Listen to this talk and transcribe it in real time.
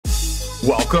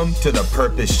Welcome to the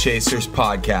Purpose Chasers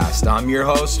podcast. I'm your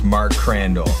host, Mark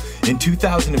Crandall. In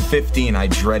 2015, I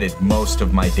dreaded most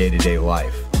of my day-to-day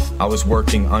life. I was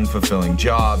working unfulfilling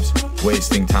jobs,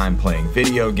 wasting time playing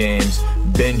video games,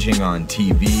 binging on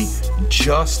TV,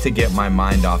 just to get my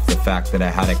mind off the fact that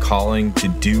I had a calling to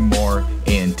do more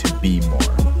and to be more.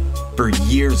 For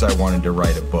years, I wanted to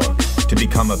write a book, to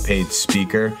become a paid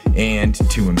speaker, and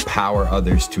to empower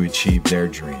others to achieve their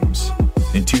dreams.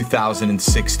 In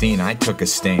 2016, I took a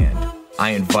stand.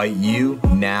 I invite you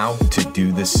now to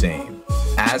do the same.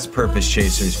 As Purpose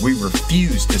Chasers, we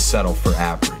refuse to settle for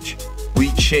average.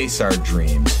 We chase our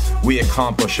dreams, we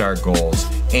accomplish our goals,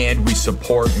 and we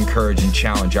support, encourage, and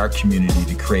challenge our community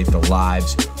to create the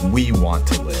lives we want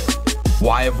to live.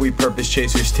 Why have we Purpose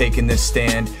Chasers taken this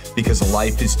stand? Because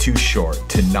life is too short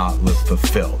to not live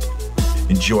fulfilled.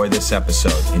 Enjoy this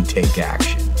episode and take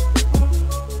action.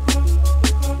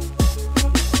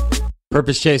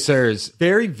 Purpose Chasers,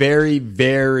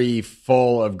 very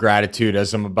full of gratitude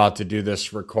as I'm about to do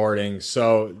this recording.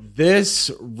 So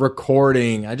this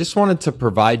recording, I just wanted to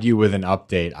provide you with an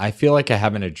update. I feel like I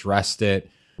haven't addressed it,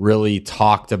 really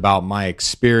talked about my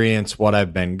experience, what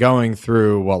I've been going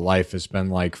through, what life has been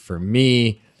like for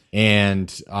me, and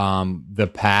the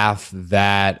path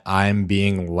that I'm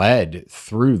being led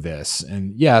through this.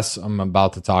 And yes, I'm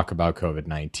about to talk about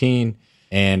COVID-19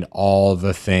 and all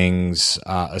the things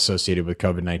associated with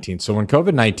COVID-19. So when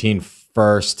COVID-19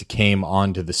 first came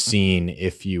onto the scene,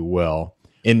 if you will,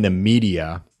 in the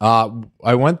media,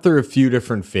 I went through a few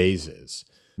different phases.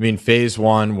 I mean, phase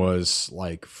one was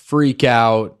like freak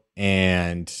out.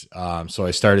 And so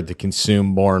I started to consume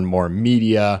more and more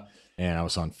media. And I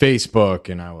was on Facebook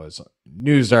and I was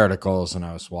news articles and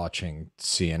I was watching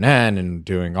CNN and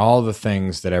doing all the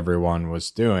things that everyone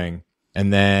was doing.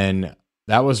 And then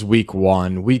that was week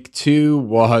one. Week two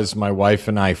was my wife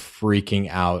and I freaking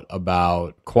out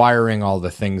about acquiring all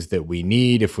the things that we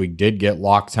need. If we did get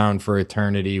locked down for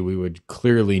eternity, we would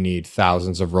clearly need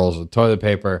thousands of rolls of toilet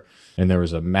paper. And there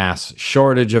was a mass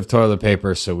shortage of toilet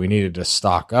paper, so we needed to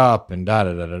stock up and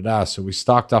da-da-da-da-da. So we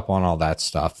stocked up on all that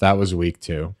stuff. That was week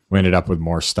two. We ended up with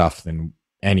more stuff than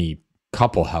any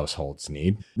couple households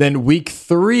need. Then week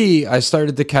three, I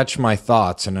started to catch my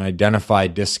thoughts and identify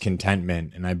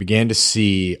discontentment. And I began to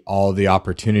see all the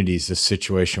opportunities this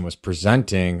situation was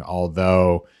presenting,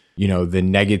 although, you know, the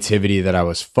negativity that I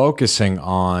was focusing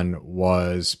on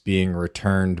was being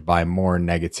returned by more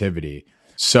negativity.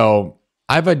 So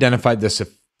I've identified this a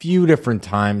few different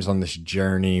times on this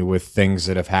journey with things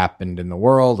that have happened in the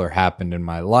world or happened in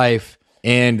my life.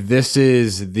 And this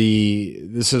is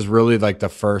really like the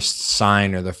first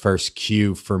sign or the first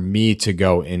cue for me to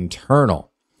go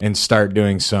internal and start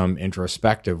doing some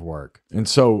introspective work. And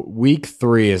so week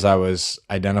three, as I was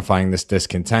identifying this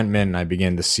discontentment and I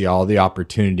began to see all the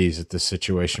opportunities that this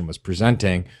situation was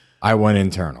presenting, I went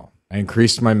internal. I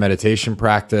increased my meditation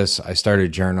practice. I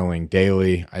started journaling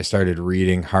daily. I started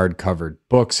reading hard-covered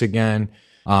books again.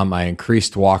 I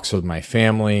increased walks with my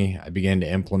family. I began to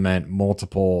implement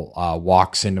multiple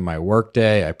walks into my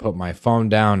workday. I put my phone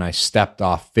down. I stepped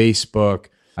off Facebook.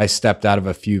 I stepped out of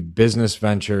a few business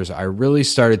ventures. I really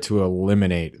started to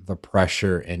eliminate the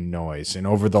pressure and noise. And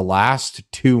over the last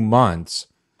 2 months,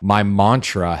 my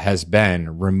mantra has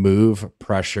been remove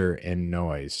pressure and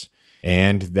noise.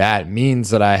 And that means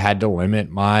that I had to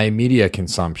limit my media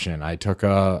consumption. I took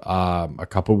a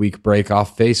couple week break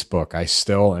off Facebook. I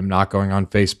still am not going on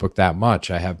Facebook that much.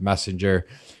 I have Messenger,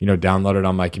 downloaded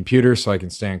on my computer so I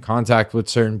can stay in contact with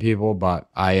certain people. But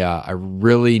I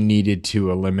really needed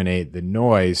to eliminate the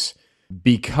noise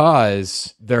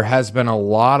because there has been a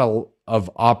lot of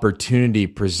opportunity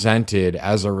presented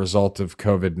as a result of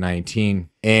COVID-19.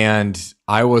 And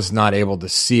I was not able to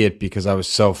see it because I was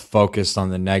so focused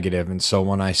on the negative. And so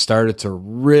when I started to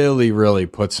really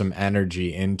put some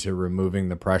energy into removing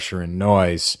the pressure and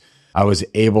noise, I was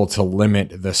able to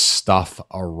limit the stuff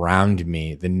around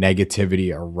me, the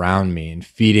negativity around me, and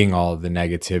feeding all of the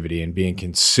negativity and being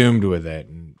consumed with it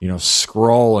and,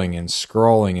 scrolling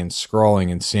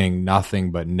and seeing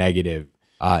nothing but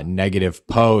negative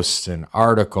posts and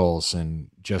articles and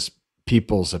just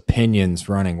people's opinions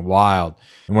running wild.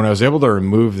 And when I was able to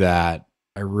remove that,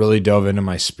 I really dove into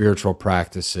my spiritual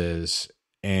practices.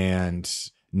 And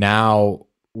now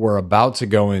we're about to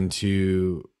go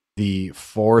into the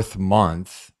 4th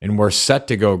month and we're set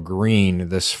to go green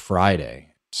this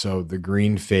Friday. So the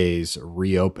green phase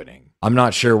reopening. I'm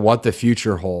not sure what the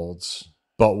future holds,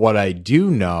 but what I do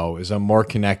know is I'm more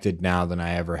connected now than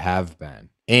I ever have been.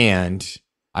 And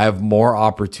I have more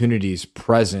opportunities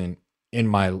present in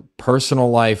my personal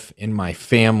life, in my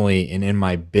family, and in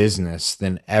my business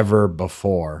than ever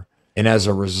before. And as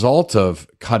a result of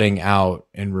cutting out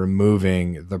and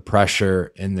removing the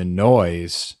pressure and the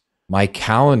noise, my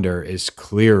calendar is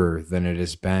clearer than it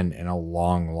has been in a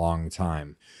long, long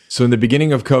time. So in the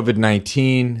beginning of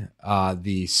COVID-19,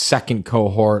 the second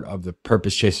cohort of the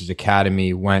Purpose Chasers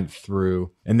Academy went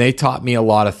through, and they taught me a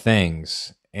lot of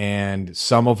things. And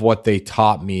some of what they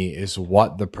taught me is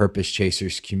what the Purpose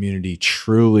Chasers community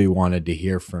truly wanted to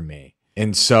hear from me.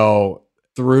 And so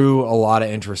through a lot of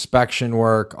introspection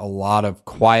work, a lot of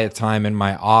quiet time in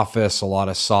my office, a lot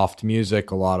of soft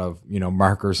music, a lot of,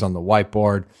 markers on the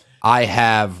whiteboard, I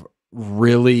have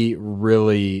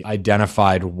really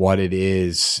identified what it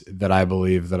is that I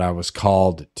believe that I was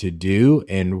called to do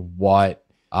and what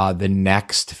the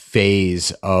next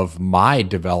phase of my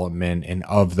development and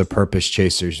of the Purpose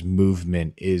Chasers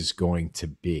movement is going to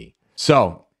be.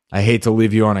 So I hate to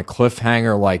leave you on a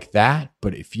cliffhanger like that,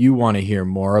 but if you want to hear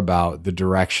more about the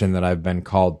direction that I've been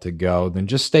called to go, then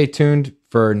just stay tuned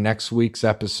for next week's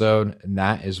episode. And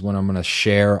that is when I'm going to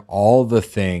share all the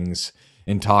things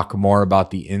and talk more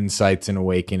about the insights and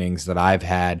awakenings that I've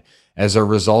had as a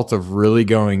result of really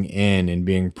going in and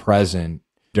being present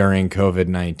during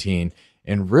COVID-19.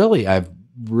 And really, I've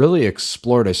really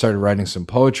explored. I started writing some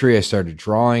poetry. I started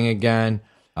drawing again.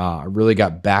 I really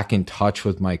got back in touch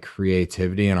with my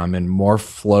creativity, and I'm in more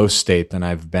flow state than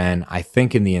I've been, I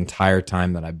think, in the entire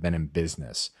time that I've been in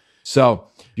business. So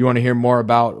if you want to hear more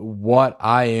about what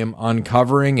I am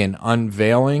uncovering and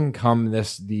unveiling come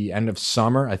the end of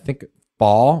summer, I think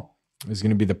fall is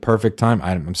going to be the perfect time.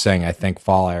 I'm saying I think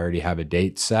fall. I already have a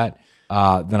date set.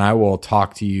 Then I will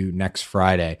talk to you next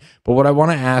Friday. But what I want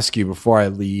to ask you before I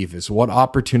leave is, what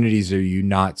opportunities are you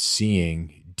not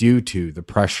seeing due to the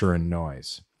pressure and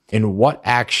noise? And what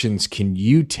actions can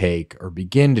you take or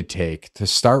begin to take to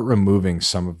start removing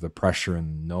some of the pressure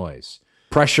and noise?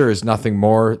 Pressure is nothing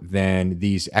more than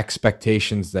these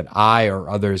expectations that I or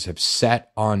others have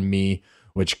set on me,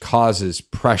 which causes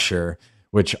pressure,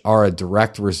 which are a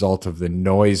direct result of the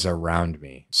noise around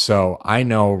me. So I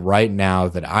know right now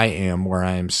that I am where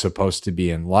I am supposed to be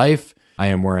in life. I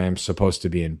am where I am supposed to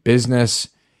be in business,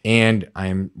 and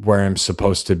I'm where I'm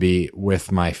supposed to be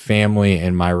with my family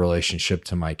and my relationship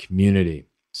to my community.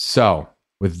 So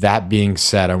with that being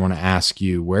said, I want to ask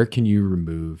you, where can you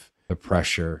remove the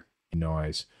pressure and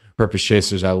noise? Purpose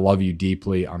Chasers, I love you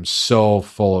deeply. I'm so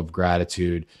full of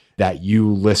gratitude that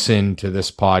you listen to this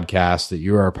podcast, that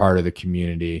you are a part of the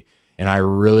community. And I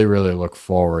really look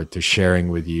forward to sharing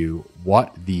with you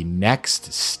what the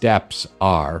next steps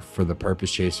are for the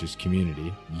Purpose Chasers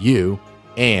community, you,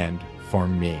 and for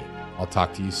me. I'll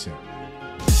talk to you soon.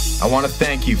 I want to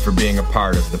thank you for being a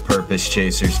part of the Purpose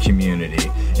Chasers community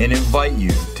and invite you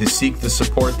to seek the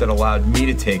support that allowed me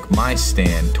to take my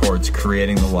stand towards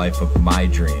creating the life of my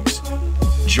dreams.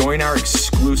 Join our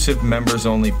exclusive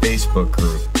members-only Facebook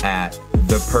group at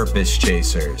The Purpose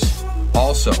Chasers.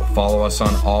 Also, follow us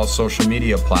on all social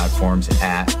media platforms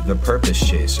at The Purpose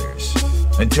Chasers.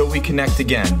 Until we connect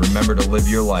again, remember to live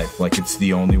your life like it's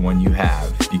the only one you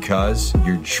have, because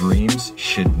your dreams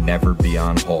should never be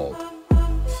on hold.